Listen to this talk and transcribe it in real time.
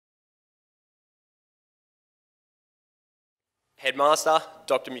Headmaster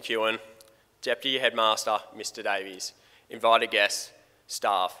Dr. McEwen, Deputy Headmaster Mr. Davies, invited guests,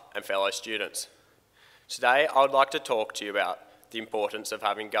 staff and fellow students. Today I would like to talk to you about the importance of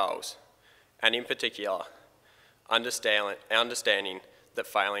having goals, and in particular, understanding that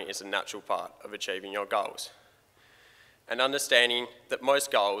failing is a natural part of achieving your goals, and understanding that most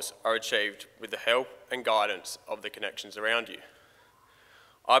goals are achieved with the help and guidance of the connections around you.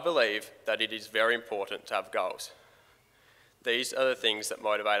 I believe that it is very important to have goals. These are the things that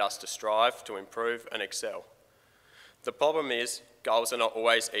motivate us to strive, to improve and excel. The problem is, goals are not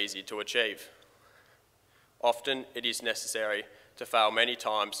always easy to achieve. Often it is necessary to fail many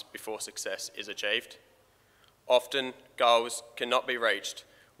times before success is achieved. Often goals cannot be reached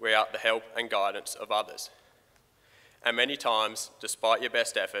without the help and guidance of others. And many times, despite your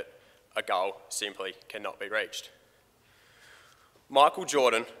best effort, a goal simply cannot be reached. Michael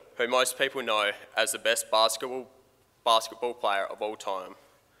Jordan, who most people know as the best basketball player of all time,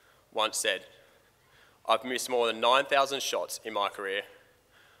 once said, "I've missed more than 9,000 shots in my career.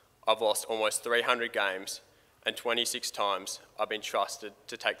 I've lost almost 300 games, and 26 times I've been trusted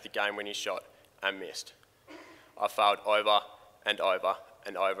to take the game-winning shot and missed. I've failed over and over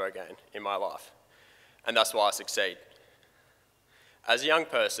and over again in my life, and that's why I succeed." As a young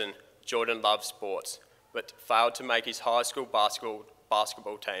person, Jordan loved sports, but failed to make his high school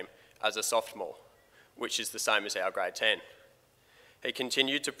basketball team as a sophomore, which is the same as our grade 10. He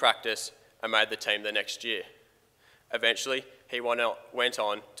continued to practice and made the team the next year. Eventually, he went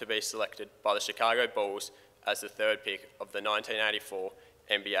on to be selected by the Chicago Bulls as the third pick of the 1984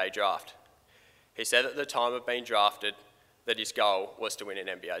 NBA draft. He said at the time of being drafted that his goal was to win an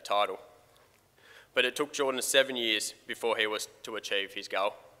NBA title. But it took Jordan 7 years before he was to achieve his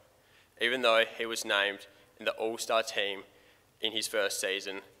goal. Even though he was named in the All-Star team in his first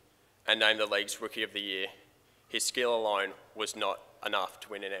season and named the league's Rookie of the Year, his skill alone was not enough to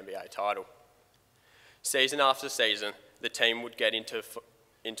win an NBA title. Season after season, the team would get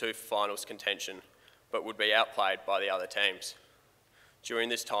into finals contention, but would be outplayed by the other teams. During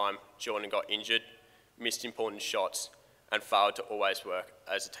this time, Jordan got injured, missed important shots, and failed to always work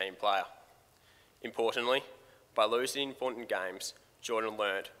as a team player. Importantly, by losing important games, Jordan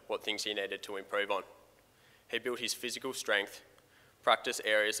learned what things he needed to improve on. He built his physical strength, practiced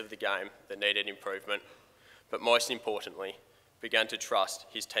areas of the game that needed improvement, but most importantly, began to trust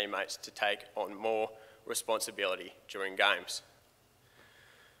his teammates to take on more responsibility during games.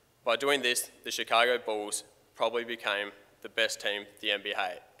 By doing this, the Chicago Bulls probably became the best team the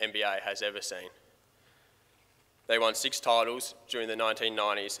NBA has ever seen. They won 6 titles during the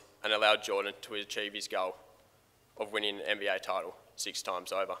 1990s and allowed Jordan to achieve his goal of winning an NBA title 6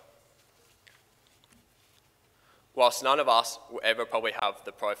 times over. Whilst none of us will ever probably have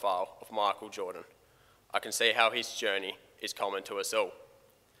the profile of Michael Jordan, I can see how his journey is common to us all.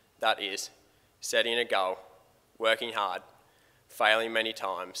 That is, setting a goal, working hard, failing many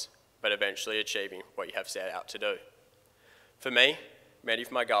times, but eventually achieving what you have set out to do. For me, many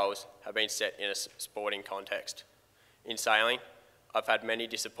of my goals have been set in a sporting context. In sailing, I've had many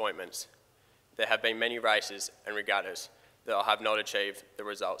disappointments. There have been many races and regattas that I have not achieved the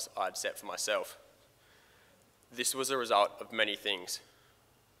results I had set for myself. This was a result of many things: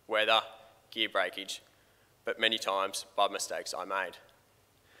 weather, gear breakage, but many times by mistakes I made.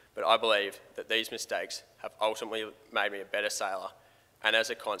 But I believe that these mistakes have ultimately made me a better sailor, and as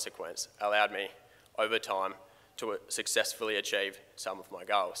a consequence, allowed me, over time, to successfully achieve some of my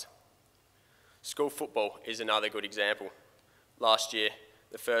goals. School football is another good example. Last year,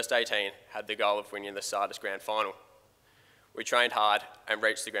 the first 18 had the goal of winning the Sardis Grand Final. We trained hard and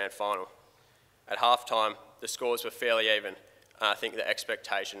reached the Grand Final. At half-time, the scores were fairly even, and I think the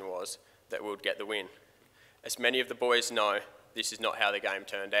expectation was that we would get the win. As many of the boys know, this is not how the game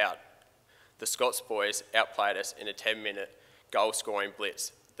turned out. The Scots boys outplayed us in a 10-minute goal-scoring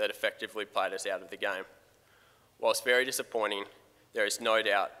blitz that effectively played us out of the game. Whilst very disappointing, there is no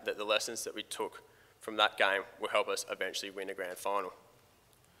doubt that the lessons that we took from that game will help us eventually win a grand final.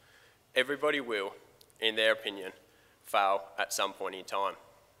 Everybody will, in their opinion, fail at some point in time.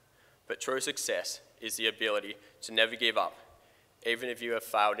 But true success is the ability to never give up, even if you have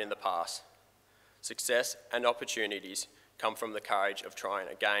failed in the past. Success and opportunities come from the courage of trying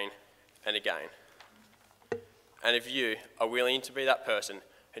again and again. And if you are willing to be that person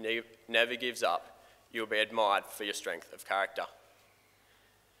who never gives up, you will be admired for your strength of character.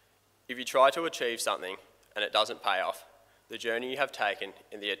 If you try to achieve something and it doesn't pay off, the journey you have taken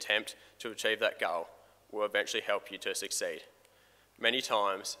in the attempt to achieve that goal will eventually help you to succeed. Many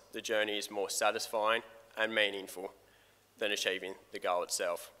times, the journey is more satisfying and meaningful than achieving the goal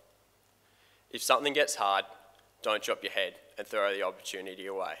itself. If something gets hard, Don't drop your head and throw the opportunity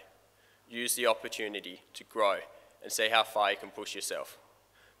away. Use the opportunity to grow and see how far you can push yourself.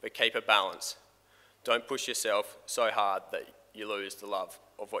 But keep a balance. Don't push yourself so hard that you lose the love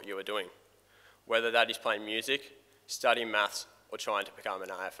of what you are doing. Whether that is playing music, studying maths, or trying to become an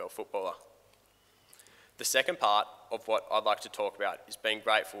AFL footballer. The second part of what I'd like to talk about is being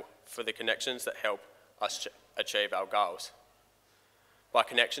grateful for the connections that help us achieve our goals. By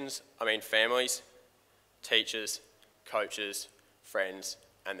connections, I mean families, teachers, coaches, friends,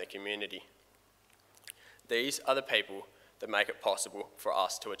 and the community. These are the people that make it possible for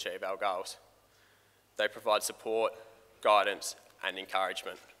us to achieve our goals. They provide support, guidance, and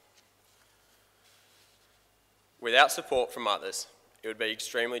encouragement. Without support from others, it would be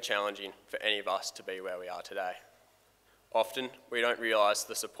extremely challenging for any of us to be where we are today. Often, we don't realise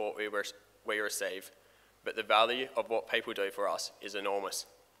the support we receive, but the value of what people do for us is enormous.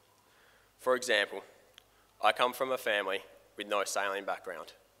 For example, I come from a family with no sailing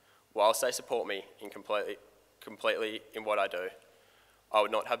background. Whilst they support me completely in what I do, I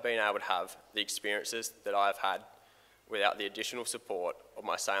would not have been able to have the experiences that I have had without the additional support of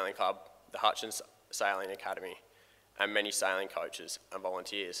my sailing club, the Hutchins Sailing Academy, and many sailing coaches and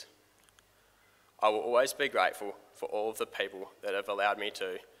volunteers. I will always be grateful for all of the people that have allowed me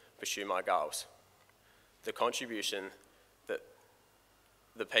to pursue my goals. The contribution that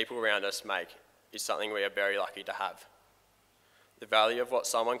the people around us make is something we are very lucky to have. The value of what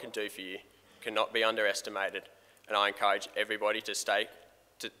someone can do for you cannot be underestimated, and I encourage everybody to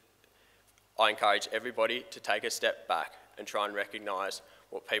take a step back and try and recognise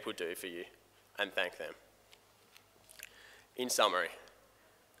what people do for you and thank them. In summary,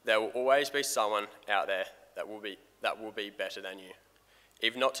 there will always be someone out there that will be better than you.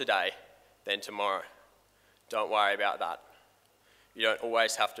 If not today, then tomorrow. Don't worry about that. You don't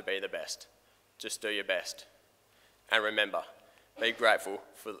always have to be the best. Just do your best. And remember, be grateful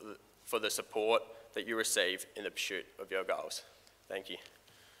for the support that you receive in the pursuit of your goals. Thank you.